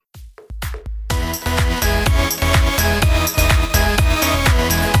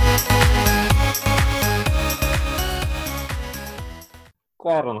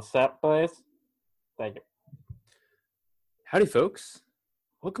that on the set, please? Thank you. Howdy, folks.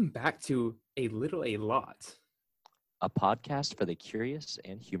 Welcome back to A Little A Lot. A podcast for the curious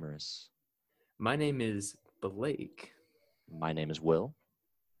and humorous. My name is Blake. My name is Will.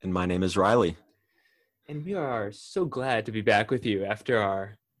 And my name is Riley. And we are so glad to be back with you after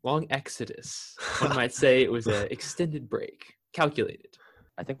our long exodus. One might say it was an extended break, calculated.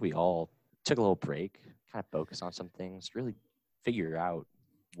 I think we all took a little break, kind of focus on some things, really figure out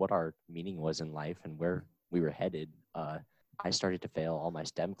what our meaning was in life and where we were headed. I started to fail all my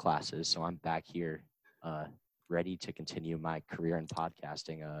STEM classes, so I'm back here ready to continue my career in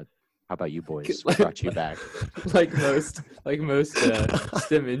podcasting. How about you boys? What brought you back? like most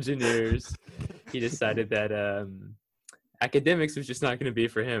STEM engineers, he decided that academics was just not going to be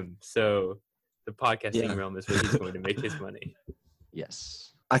for him. So the podcasting realm is where he's going to make his money.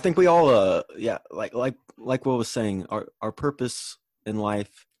 Yes. I think we all, like Will was saying, our purpose in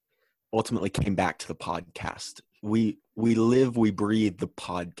life ultimately came back to the podcast. We live, we breathe the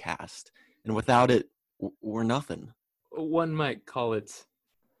podcast, and without it, we're nothing. One might call it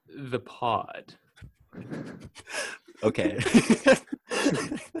the pod. Okay.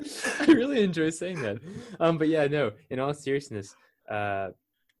 I really enjoy saying that. But yeah, no, in all seriousness,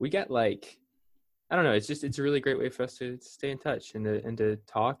 we got I don't know, it's a really great way for us to stay in touch and to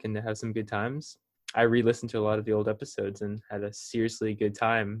talk and to have some good times. I re-listened to a lot of the old episodes and had a seriously good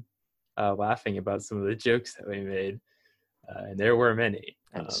time laughing about some of the jokes that we made. And there were many.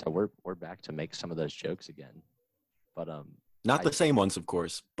 And so we're back to make some of those jokes again. But not the same ones, of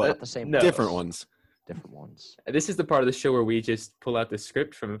course, but not the same different ones. Different ones. This is the part of the show where we just pull out the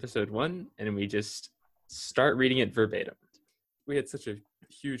script from episode 1 and we just start reading it verbatim. We had such a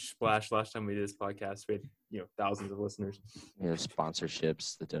huge splash last time we did this podcast. We had, thousands of listeners.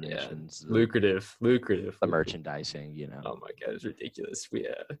 Sponsorships, the donations. Yeah. Lucrative. The merchandising, Oh my God, it's ridiculous.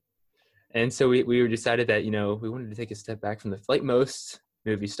 And so we decided that, we wanted to take a step back from like most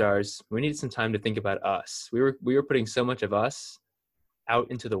movie stars. We needed some time to think about us. We were putting so much of us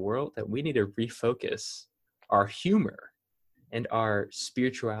out into the world that we need to refocus our humor and our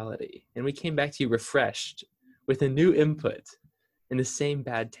spirituality. And we came back to you refreshed with a new input and the same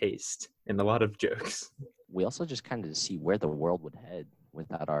bad taste and a lot of jokes. We also just kind of see where the world would head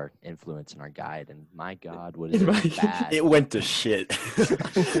without our influence and our guide. And my God, what is it bad? It went to shit.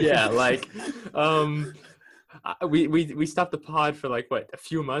 Yeah, we stopped the pod for a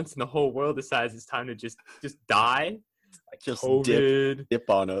few months, and the whole world decides it's time to just die. Just COVID. dip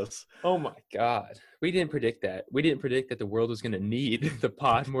on us. Oh my God. We didn't predict that. We didn't predict that the world was going to need the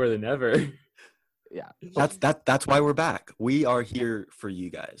pod more than ever. Yeah. That's why we're back. We are here for you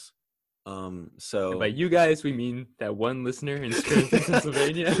guys. So and by you guys, we mean that one listener in Scranton,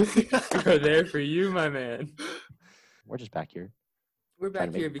 Pennsylvania. We are there for you, my man. We're just back here. We're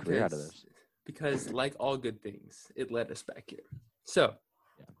back here because like all good things, it led us back here. So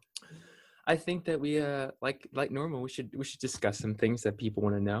I think that we like normal, we should discuss some things that people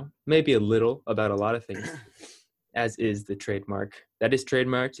want to know. Maybe a little about a lot of things, as is the trademark. That is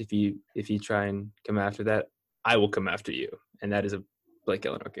trademarked. If you try and come after that, I will come after you. And that is a Blake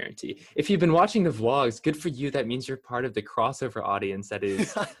Eleanor guarantee. If you've been watching the vlogs, good for you. That means you're part of the crossover audience that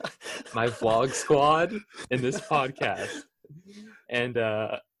is my vlog squad in this podcast. And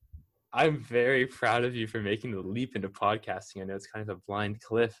I'm very proud of you for making the leap into podcasting. I know it's kind of a blind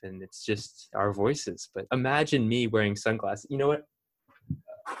cliff and it's just our voices, but imagine me wearing sunglasses. You know what?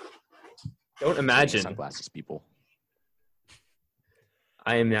 Don't imagine. Sunglasses, people.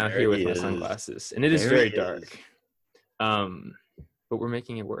 I am now here with my sunglasses, and it is very dark. But we're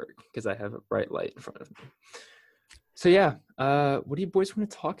making it work because I have a bright light in front of me. So yeah, what do you boys want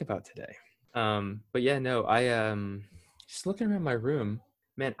to talk about today? But yeah, no, I just looking around my room.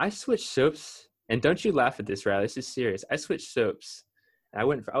 Man, I switched soaps, and don't you laugh at this, Riley. This is serious. I switched soaps, and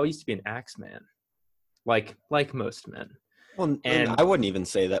I used to be an Axe man, like most men. Well, and I wouldn't even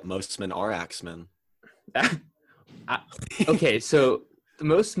say that most men are Axe men. Okay, so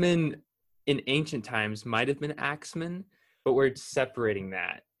most men in ancient times might have been axemen, but we're separating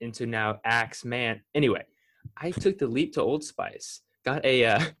that into now Axe man. Anyway, I took the leap to Old Spice, got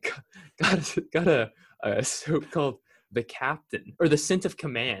a soap called The Captain, or The Scent of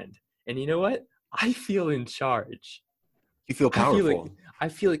Command. And you know what? I feel in charge. You feel powerful. I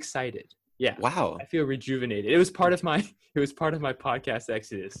feel excited. Yeah. Wow. I feel rejuvenated. It was part of my podcast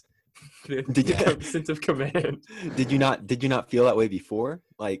exodus. The sense of command. Did you not feel that way before?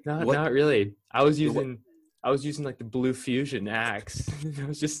 Not really. I was using like the Blue Fusion axe. I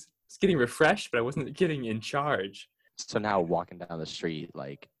was getting refreshed, but I wasn't getting in charge. So now walking down the street,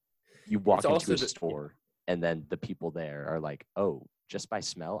 like you walk into a store and then the people there are like, "Oh, just by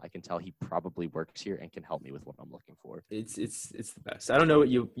smell, I can tell he probably works here and can help me with what I'm looking for. It's the best. I don't know what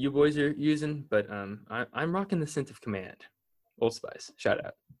you boys are using, but I'm rocking the scent of command. Old Spice. Shout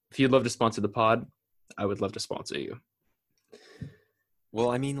out. If you'd love to sponsor the pod, I would love to sponsor you. Well,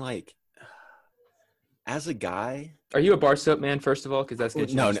 I mean, like, as a guy, Are you a bar soap man, first of all? Because that's going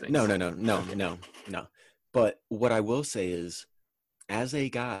to no, change no, things. no. But what I will say is, as a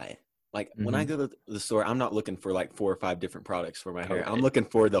guy, like when I go to the store, I'm not looking for like 4 or 5 different products for my hair. Alright. I'm looking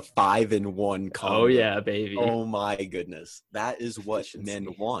for the 5-in-1 combo. Oh yeah, baby. Oh my goodness, that is what men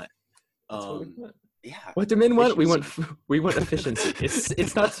Efficiency. want. That's what we want. Yeah. What do men want? We want efficiency.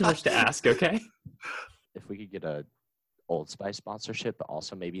 It's not too much to ask, okay? If we could get a Old Spice sponsorship, but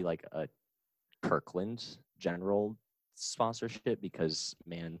also maybe like a Kirkland General sponsorship, because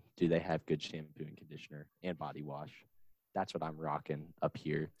man, do they have good shampoo and conditioner and body wash. That's what I'm rocking up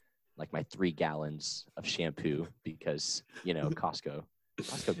here. Like my 3 gallons of shampoo, because Costco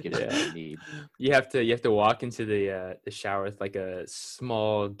gives you what you need. You have to walk into the shower with like a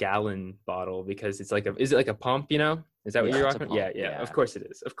small gallon bottle, because it's like is it like a pump? Is that what Yeah, you're it's a rocking? pump, Yeah. yeah. Of course it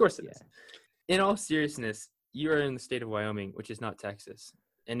is. Of course it Yeah. is. In all seriousness, you are in the state of Wyoming, which is not Texas,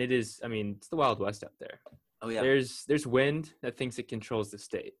 and it is. I mean, it's the Wild West out there. Oh yeah. There's wind that thinks it controls the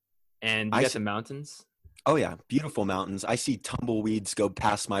state, and you I got see- the mountains. Oh yeah, beautiful mountains. I see tumbleweeds go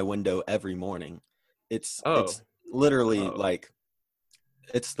past my window every morning. It's literally Oh. like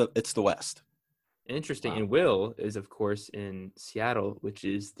it's the West. Interesting. Wow. And Will is, of course, in Seattle, which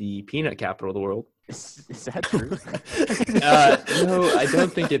is the peanut capital of the world. Is that true? No, I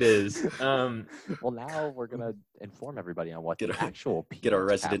don't think it is. Well, now we're gonna inform everybody on what Get the a- actual Get our peanut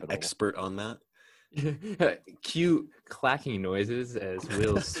resident capital. expert on that. Cue clacking noises as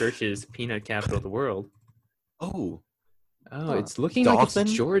Will searches peanut capital of the world. Oh, Oh, it's looking like Dothan?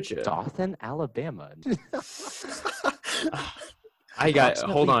 it's Georgia. Dothan, Alabama. I got.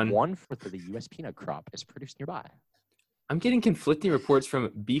 Hold Approximately on. 1/4 of the U.S. peanut crop is produced nearby. I'm getting conflicting reports from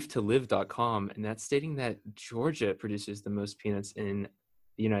beeftolive.com, and that's stating that Georgia produces the most peanuts in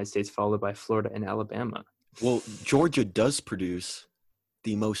the United States, followed by Florida and Alabama. well, Georgia does produce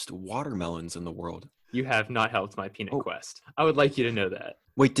the most watermelons in the world. You have not helped my peanut Oh. quest. I would like you to know that.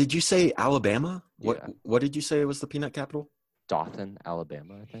 Wait, did you say Alabama? Yeah. What did you say was the peanut capital? Dothan,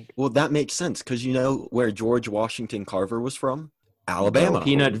 Alabama, I think. Well, that makes sense because you know where George Washington Carver was from? Alabama. No.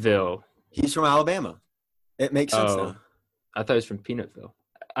 Peanutville. He's from Alabama. It makes sense Oh, now. I thought it was from Peanutville.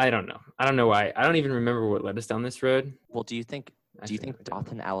 I don't know. I don't know why. I don't even remember what led us down this road. Well, do you think Actually,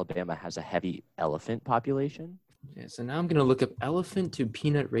 Dothan, Alabama has a heavy elephant population? Yeah, so now I'm going to look up elephant to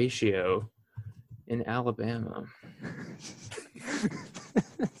peanut ratio in Alabama.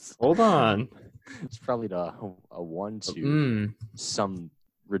 Hold on. It's probably a 1 to Mm. some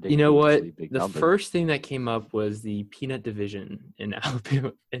ridiculous You know what? big The number. first thing that came up was the peanut division in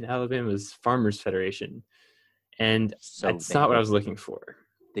Alabama, in Alabama's Farmers Federation. And So that's they not what I have- was looking for.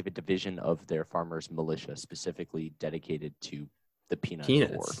 They have a division of their farmers militia specifically dedicated to the peanut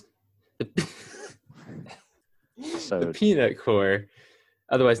Peanuts. The, So the Peanut Corps,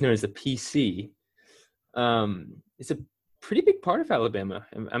 otherwise known as the PC, it's a pretty big part of Alabama.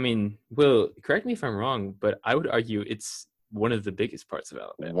 I mean, Will, correct me if I'm wrong, but I would argue it's one of the biggest parts of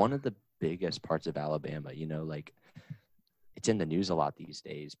Alabama. one of the biggest parts of Alabama, like it's in the news a lot these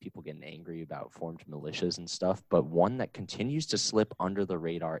days, people getting angry about formed militias and stuff, but one that continues to slip under the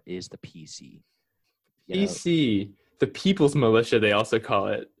radar is the PC. PC, the People's Militia, they also call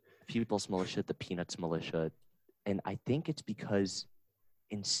it. People's Militia, the Peanuts Militia. And I think it's because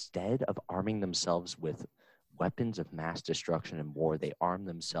instead of arming themselves with weapons of mass destruction and war, they arm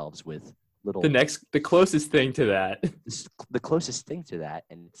themselves with little The closest thing to that. the closest thing to that,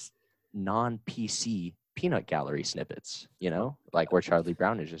 and it's non-PC peanut gallery snippets, like where Charlie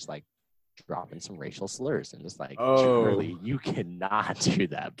Brown is just like dropping some racial slurs and just like, Oh. Charlie, you cannot do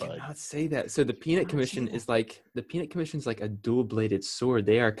that, bud. Cannot say that. So the Peanut Commission is like a dual-bladed sword.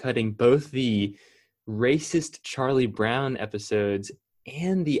 They are cutting both the racist Charlie Brown episodes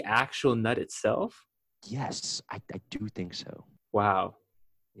and the actual nut itself. Yes, I do think so. Wow.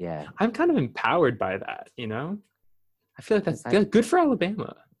 Yeah. I'm kind of empowered by that, I feel like that's I- good for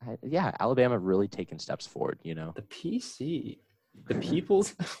Alabama. Alabama really taking steps forward, The PC, the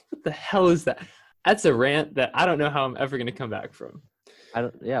People's, what the hell is that? That's a rant that I don't know how I'm ever going to come back from.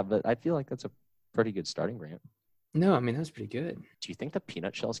 But I feel like that's a pretty good starting rant. No, I mean, that was pretty good. Do you think the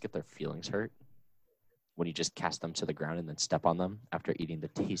peanut shells get their feelings hurt when you just cast them to the ground and then step on them after eating the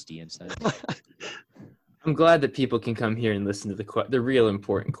tasty inside? I'm glad that people can come here and listen to the real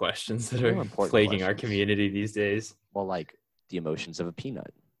important questions that Real are important plaguing our questions. community these days. Well, like the emotions of a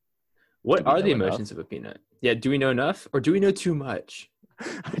peanut. What Do we are the know emotions of a peanut? Yeah, do we know enough or do we know too much?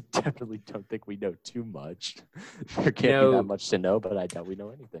 I definitely don't think we know too much. There can't be that much to know, but I doubt we know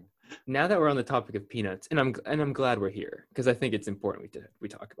anything. Now that we're on the topic of peanuts, and I'm glad we're here because I think it's important we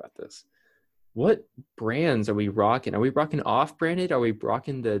talk about this. What brands are we rocking? Are we rocking off-branded? Are we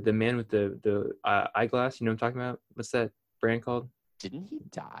rocking the man with the eyeglass? You know what I'm talking about? What's that brand called? Didn't he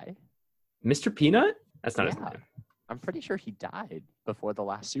die? Mr. Peanut? That's not his Yeah. name. I'm pretty sure he died before the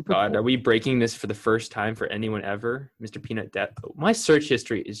last Super Bowl. God, are we breaking this for the first time for anyone ever? Mr. Peanut death. My search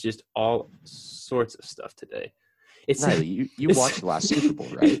history is just all sorts of stuff today. It's Riley, you watched the last Super Bowl,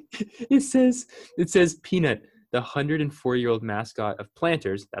 right? It says Peanut, the 104-year-old mascot of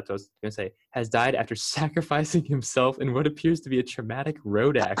Planters, that's what I was going to say, has died after sacrificing himself in what appears to be a traumatic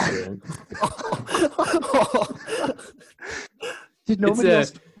road accident. Did nobody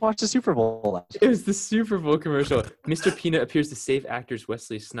else watch the Super Bowl? It was the Super Bowl commercial. Mr. Peanut appears to save actors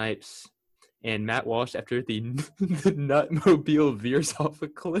Wesley Snipes and Matt Walsh after the Nutmobile veers off a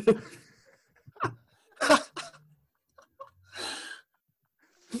cliff.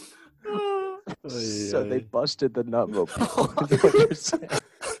 So they busted the Nutmobile.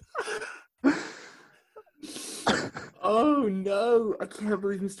 Oh no! I can't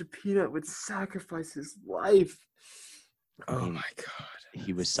believe Mr. Peanut would sacrifice his life. Oh my god!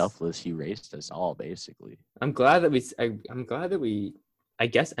 He was selfless. He raised us all, basically. I'm glad that we. I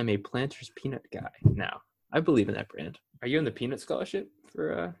guess I'm a Planters peanut guy now. I believe in that brand. Are you in the peanut scholarship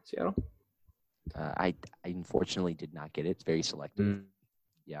for Seattle? I unfortunately did not get it. It's very selective.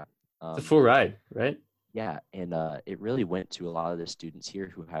 Yeah. It's a full ride, right? Yeah, and it really went to a lot of the students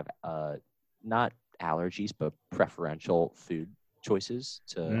here who have not allergies, but preferential food choices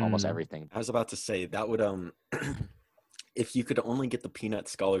to almost everything. I was about to say that would if you could only get the peanut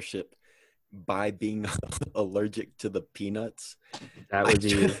scholarship by being allergic to the peanuts, that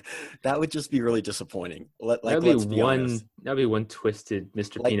would just be really disappointing. Let's be honest. That'd be one twisted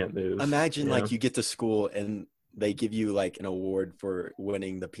Mr. Peanut move. Imagine you get to school and they give you an award for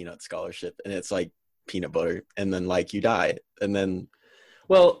winning the peanut scholarship, and it's peanut butter, and then you die, and then.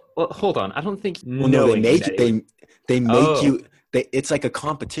 Well, hold on. I don't think. No, they make you. It's like a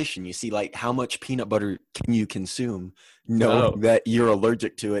competition. You see, how much peanut butter can you consume, knowing that you're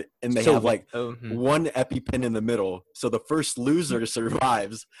allergic to it, and they have one EpiPen in the middle, so the first loser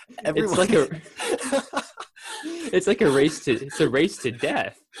survives. It's like a race to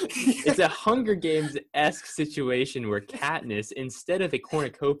death. It's a Hunger Games-esque situation where Katniss, instead of a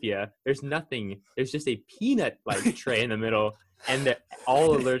cornucopia, there's nothing. There's just a peanut tray in the middle. And they're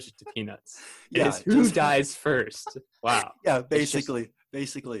all allergic to peanuts. Yeah, it's who dies first. Wow. Yeah, basically.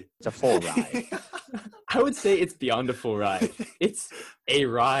 It's a full ride. I would say it's beyond a full ride. It's a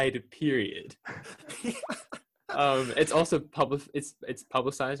ride, period. It's also it's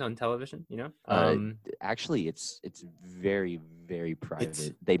publicized on television, you know? Actually, it's very, very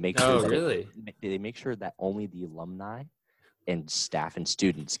private. They make sure they make sure that only the alumni and staff and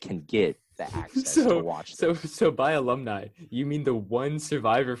students can get the access to watch them. So by alumni, you mean the one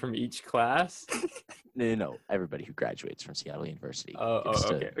survivor from each class? No. Everybody who graduates from Seattle University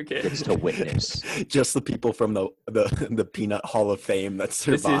gets to witness. Just the people from the Peanut Hall of Fame that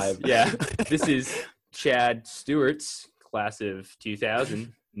survive. This is Chad Stewart's class of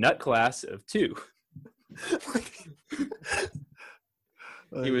 2000, Nut class of 2.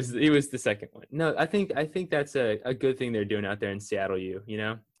 He was the second one. No, I think that's a good thing they're doing out there in Seattle. You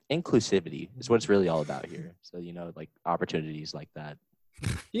know, inclusivity is what it's really all about here. So opportunities like that.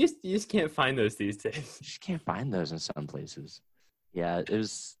 You just can't find those these days. You just can't find those in some places. Yeah, it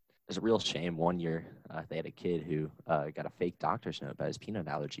was a real shame. One year, they had a kid who got a fake doctor's note about his peanut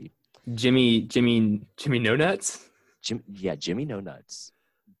allergy. Jimmy No Nuts. Jimmy No Nuts.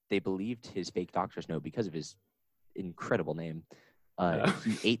 They believed his fake doctor's note because of his incredible name.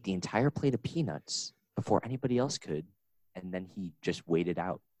 He ate the entire plate of peanuts before anybody else could, and then he just waited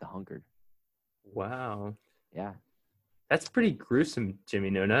out the hunger. Wow. Yeah. That's pretty gruesome, Jimmy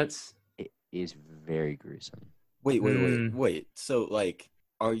No Nuts. It is very gruesome. Wait. So,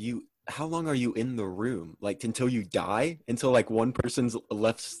 how long are you in the room? Until you die? Until, one person's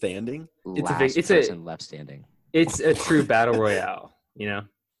left standing? Last person left standing. It's a true battle royale, you know?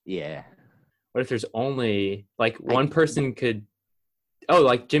 Yeah. What if there's only, one person could...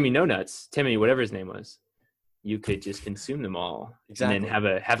 Oh, Jimmy No Nuts, Timmy, whatever his name was. You could just consume them all. Exactly. And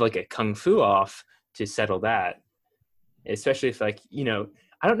then have a kung fu off to settle that. Especially if I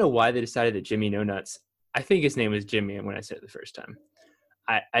don't know why they decided that Jimmy No Nuts, I think his name was Jimmy when I said it the first time.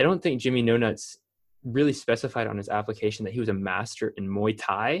 I don't think Jimmy No Nuts really specified on his application that he was a master in Muay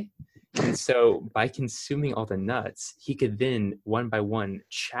Thai. And so by consuming all the nuts, he could then one by one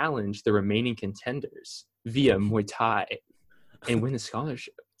challenge the remaining contenders via Muay Thai. and win the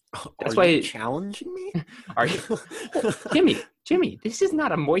scholarship. That's Are why- you challenging me? Are you, Jimmy? This is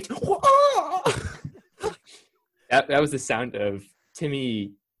not a Muay Thai. That was the sound of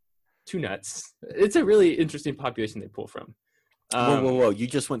Timmy Two Nuts. It's a really interesting population they pull from. Whoa! You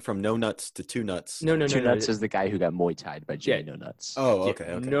just went from no nuts to two nuts. No. Two Nuts is the guy who got Muay Thai'd by Jimmy No Nuts. Oh, Yeah,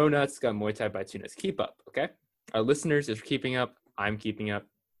 okay. No Nuts got Muay Thai by Two Nuts. Keep up, okay? Our listeners are keeping up. I'm keeping up.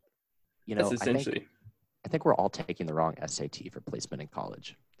 You know, That's essentially. I think we're all taking the wrong SAT for placement in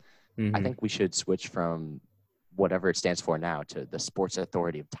college. I Mhm. think we should switch from whatever it stands for now to the Sports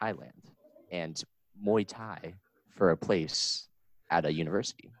Authority of Thailand and Muay Thai for a place at a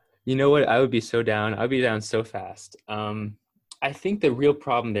university. You know what? I would be so down. I'd be down so fast. I think the real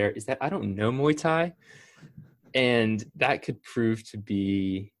problem there is that I don't know Muay Thai, and that could prove to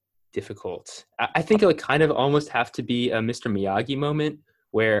be difficult. I think it would kind of almost have to be a Mr. Miyagi moment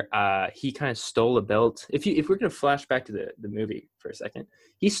where he kind of stole a belt. If we're going to flash back to the movie for a second,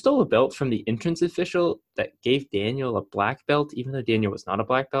 he stole a belt from the entrance official that gave Daniel a black belt, even though Daniel was not a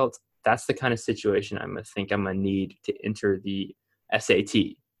black belt. That's the kind of situation I'm going to need to enter the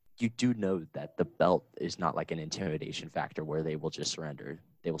SAT. You do know that the belt is not like an intimidation factor where they will just surrender.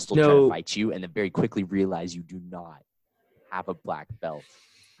 They will still No. try to fight you and then very quickly realize you do not have a black belt.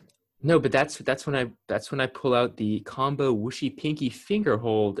 No, but that's when I pull out the combo whooshy pinky finger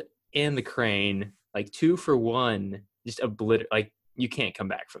hold and the crane, like 2 for 1, just like you can't come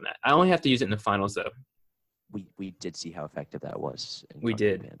back from that. I only have to use it in the finals though. We did see how effective that was. In We Kung Fu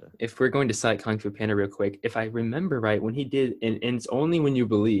did. Panda. If we're going to cite Kung Fu Panda real quick, if I remember right, when he did, and it's only when you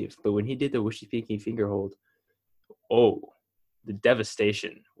believe, but when he did the whooshy pinky finger hold, the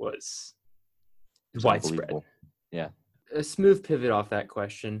devastation was It's widespread. unbelievable. Yeah. A smooth pivot off that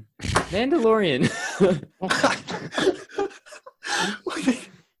question. Mandalorian.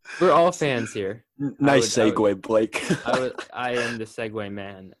 We're all fans here. Nice I would- segue, Blake. I am the segue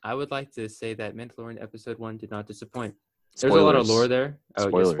man. I would like to say that Mandalorian episode 1 did not disappoint. There's a lot of Spoilers. lore there. Oh,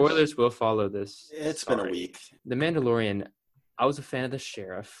 Spoilers. yeah, spoilers will follow this. It's been a story. week. The Mandalorian, I was a fan of the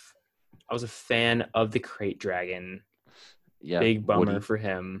Sheriff. I was a fan of the Crate Dragon. Yeah. Big bummer Woody. for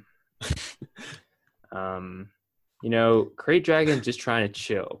him. Crate Dragon just trying to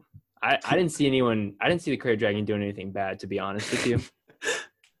chill. I didn't see the Crate Dragon doing anything bad, to be honest with you.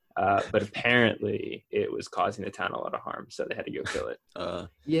 But apparently it was causing the town a lot of harm, so they had to go kill it.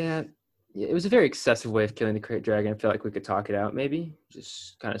 Yeah, it was a very excessive way of killing the Crate Dragon. I feel like we could talk it out, maybe.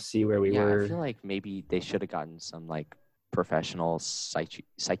 Just kind of see where we were. I feel like maybe they should have gotten some like professional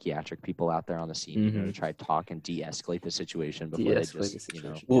psychiatric people out there on the scene, to try to talk and de-escalate the situation before they De-escalate the just,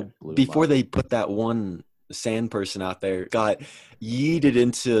 situation, Well, blew 'em before up. they put that one sand person out there, got yeeted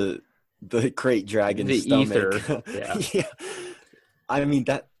into the Crate Dragon's The stomach. ether, yeah. Yeah. I mean,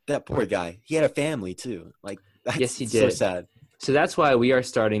 that poor guy. He had a family too. Like, that's Yes, he so did. sad. So that's why we are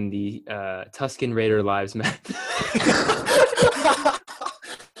starting the Tusken Raider Lives Matter.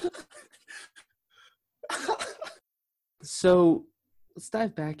 So let's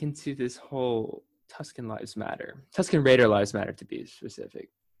dive back into this whole Tusken Lives Matter, Tusken Raider Lives Matter to be specific,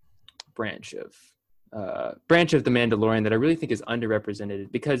 branch of the Mandalorian that I really think is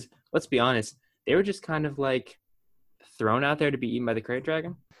underrepresented because let's be honest, they were just kind of like thrown out there to be eaten by the Crate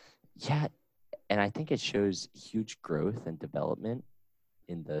Dragon. Yeah, and I think it shows huge growth and development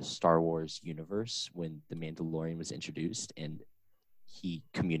in the Star Wars universe when the Mandalorian was introduced and he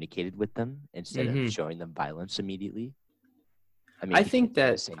communicated with them instead Mhm. of showing them violence immediately. I mean, I you think can't do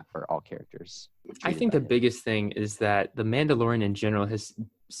the that- same for all characters. I treated think by the him. biggest thing is that the Mandalorian in general has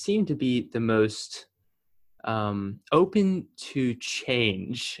seemed to be the most open to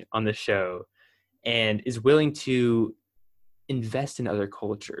change on the show and is willing to invest in other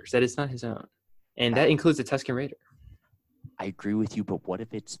cultures that is not his own. And that includes the Tusken Raider. I agree with you, but what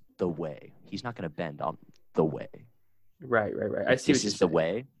if it's the way? He's not going to bend on the way. Right. I see what This you're is the saying.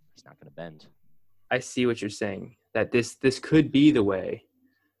 way. He's not going to bend. I see what you're saying. That this could be the way.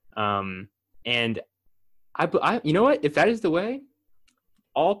 And I you know what? If that is the way,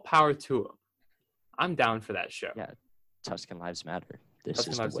 all power to him. I'm down for that show. Yeah, Tusken Lives Matter. This Tusken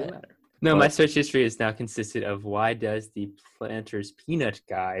is Lives the do way. matter. No, my But- search history is now consisted of why does the Planters Peanut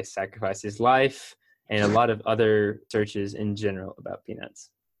guy sacrifice his life, and a lot of other searches in general about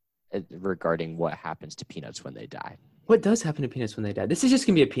peanuts. Regarding what happens to peanuts when they die. What does happen to peanuts when they die? This is just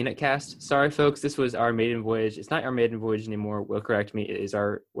gonna be a peanut cast. Sorry, folks. This was our maiden voyage. It's not our maiden voyage anymore. Will correct me. It is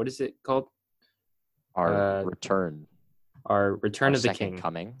our what is it called? Our return. Our Return our of the second King.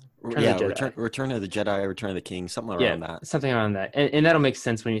 coming. Return of Yeah, the Jedi. Return of the Jedi, Return of the King, something around Yeah, that. something around that, and that'll make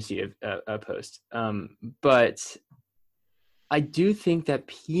sense when you see a post. But I do think that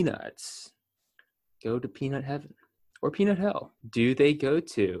peanuts go to peanut heaven. or Peanut Hell? Do they go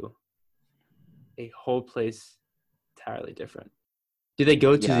to a whole place entirely different? Do they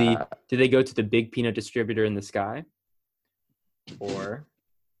go to Yeah. the big peanut distributor in the sky? Or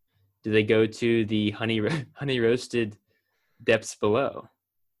do they go to the honey roasted depths below?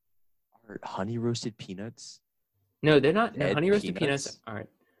 Are honey roasted peanuts? No, they're not. No, Dead honey roasted peanuts. peanuts? All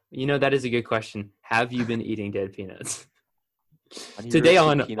right. That is a good question. Have you been eating dead peanuts? Honey Today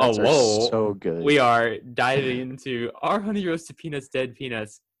roasted on peanuts are Lol, so good. we are diving into, are honey roasted peanuts dead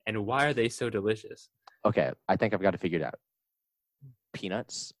peanuts, and why are they so delicious? Okay, I think I've got it figured out.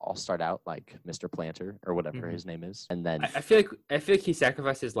 Peanuts all start out like Mr. Planter or whatever Mhm. his name is, and then I feel like he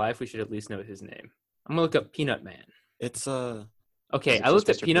sacrificed his life. We should at least know his name. I'm gonna look up Peanut Man. It's Okay, Is it I looked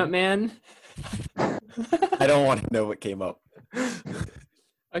at just Mr. Peanut Peanut? Man. I don't want to know what came up.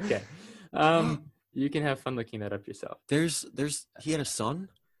 Okay. You can have fun looking that up yourself. He had a son,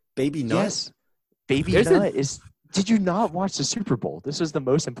 Baby Nut. yes, Baby There's a- Nut is. Did you not watch the Super Bowl? This was the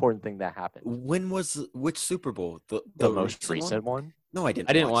most important thing that happened. Which Super Bowl? The most recent one. No, I didn't.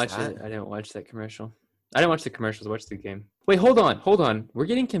 I didn't watch that. it. I didn't watch that commercial. I didn't watch the commercials. I watched the game. Wait, hold on. We're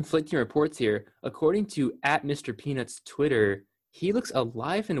getting conflicting reports here. According to @MrPeanuts Twitter, he looks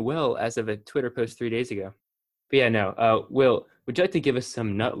alive and well as of a Twitter post 3 days ago. But yeah, no. Will, would you like to give us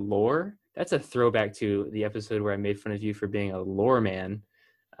some nut lore? That's a throwback to the episode where I made fun of you for being a lore man.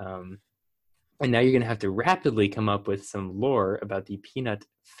 And now you're going to have to rapidly come up with some lore about the peanut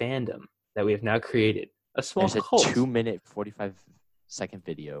fandom that we have now created. A small There's a cult. 2-minute 45-second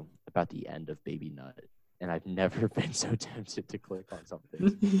video about the end of Baby Nut, and I've never been so tempted to click on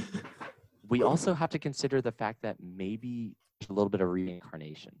something. We also have to consider the fact that maybe there's a little bit of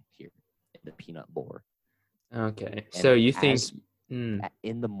reincarnation here in the peanut lore. Okay, And so you think... as-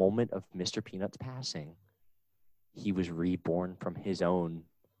 In the moment of Mr. Peanut's passing, he was reborn from his own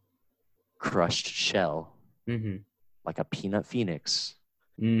crushed shell, Mm-hmm. like a peanut phoenix,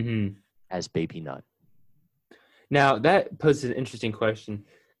 Mm-hmm. as Baby Nut. Now, that poses an interesting question.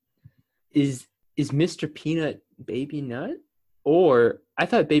 Is Mr. Peanut Baby Nut? Or I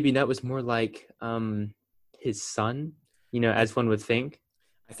thought Baby Nut was more like his son, as one would think.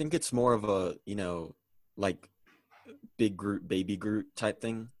 I think it's more of a like Big Groot, Baby Groot type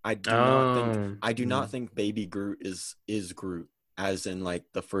thing. I do not think Baby Groot is Groot, as in like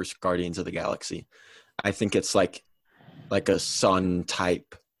the first Guardians of the Galaxy. I think it's like a son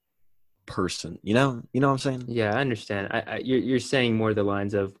type person. You know what I'm saying? Yeah, I understand. You're saying more the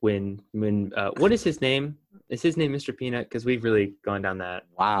lines of when what is his name? Is his name Mr. Peanut? Because we've really gone down that.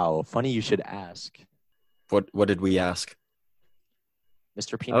 Wow, funny you should ask. What did we ask?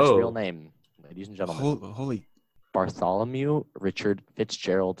 Mr. Peanut's Oh. real name, ladies and gentlemen, Holy! Bartholomew Richard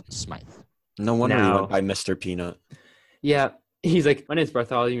Fitzgerald Smythe. No wonder he Now- went by Mr. Peanut. Yeah, he's like, my name's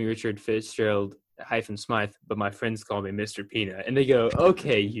Bartholomew Richard Fitzgerald Smythe, but my friends call me Mr. Peanut. And they go,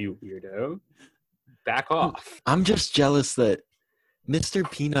 okay, you weirdo. Back off. I'm just jealous that Mr.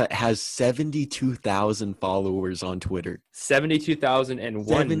 Peanut has 72,000 followers on Twitter.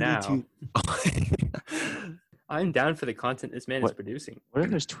 72,001 now. 72 I'm down for the content this man is What? producing. What are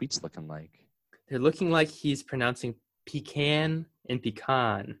those tweets looking like? They're looking like he's pronouncing pecan and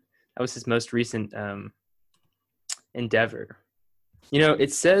pecan. That was his most recent endeavor.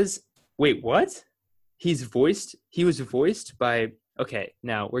 It says, wait, what? He was voiced by, okay,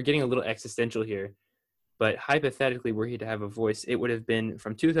 now we're getting a little existential here, but hypothetically, were he to have a voice, it would have been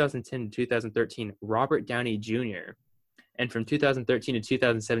from 2010 to 2013, Robert Downey Jr., and from 2013 to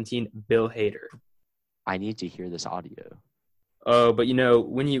 2017, Bill Hader. I need to hear this audio. Oh, but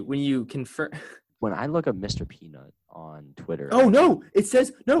when you confirm, When I look up Mr. Peanut on Twitter, oh no, it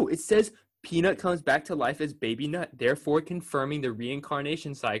says Peanut comes back to life as Baby Nut, therefore confirming the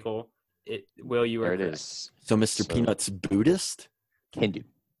reincarnation cycle. You are there it correct. is. So Mr. So- Peanut's Buddhist? Hindu.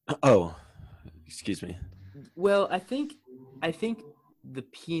 Oh, excuse me. Well, I think the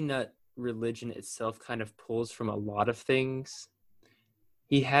peanut religion itself kind of pulls from a lot of things.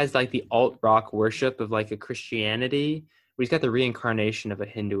 He has like the alt rock worship of like a Christianity, but he's got the reincarnation of a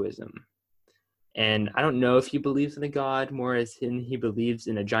Hinduism. And I don't know if he believes in a god more as in he believes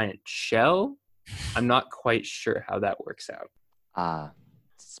in a giant shell. I'm not quite sure how that works out.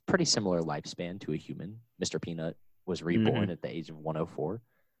 It's pretty similar lifespan to a human. Mr. Peanut was reborn Mm-hmm. at the age of 104.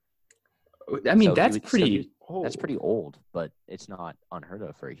 I mean, So that's he would- so pretty he- old. That's pretty old, but it's not unheard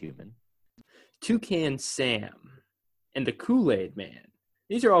of for a human. Toucan Sam and the Kool-Aid Man.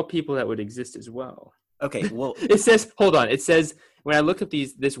 These are all people that would exist as well. Okay, well, It says, hold on. It says, when I look up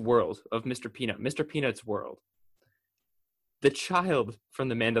this world of Mr. Peanut's world, the child from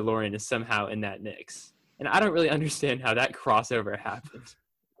The Mandalorian is somehow in that mix. And I don't really understand how that crossover happened.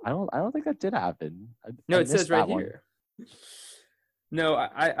 I don't think that did happen. No, I it says missed right that one. here. No,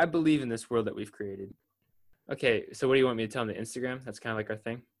 I believe in this world that we've created. Okay, so what do you want me to tell them? The Instagram? That's kind of like our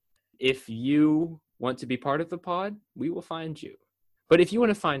thing. If you want to be part of the pod, we will find you. But if you want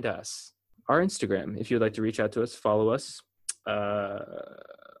to find us, our Instagram, if you'd like to reach out to us, follow us,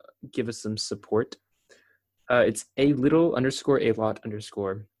 give us some support. It's a little _ a lot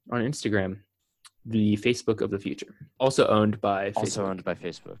 _ on Instagram, the Facebook of the future. Also owned by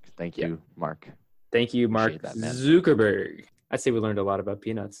Facebook. Thank Yeah. you, Mark. Thank you, Mark Appreciate that, man. Zuckerberg. I'd say we learned a lot about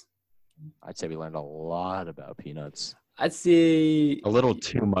peanuts. I'd say we learned a lot about peanuts. I'd say A little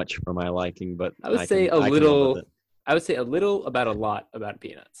too much for my liking, but I would say can a live little. with it. I would say a little about a lot about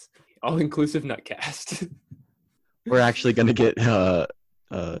peanuts. All inclusive nutcast. We're actually going to get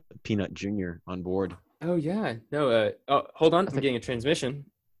Peanut Junior on board. Oh yeah. No. Oh, hold on. I'm getting a transmission.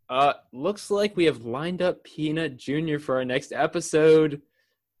 Looks like we have lined up Peanut Junior for our next episode.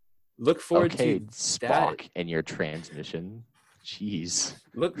 Look forward Okay, to Spock that. in your transmission. Jeez.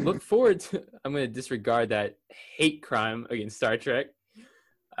 Look forward to. I'm going to disregard that hate crime against Star Trek.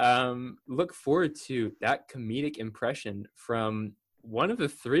 Look forward to that comedic impression from one of the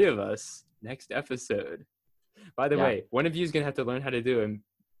three of us next episode. By the Yeah. way, one of you is going to have to learn how to do a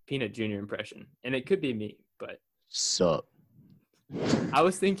Peanut Junior impression, and it could be me, but Sup. I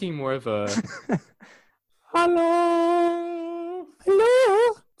was thinking more of a hello,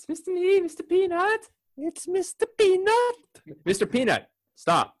 it's Mr. Me, Mr. Peanut, it's Mr. Peanut, Mr. Peanut.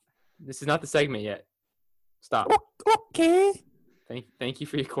 Stop. This is not the segment yet. Stop. Okay. Thank you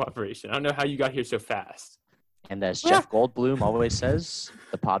for your cooperation. I don't know how you got here so fast. And as Jeff Goldblum always says,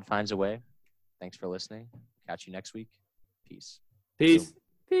 the pod finds a way. Thanks for listening. Catch you next week. Peace. Peace.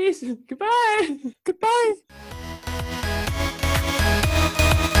 Peace. Goodbye. Goodbye.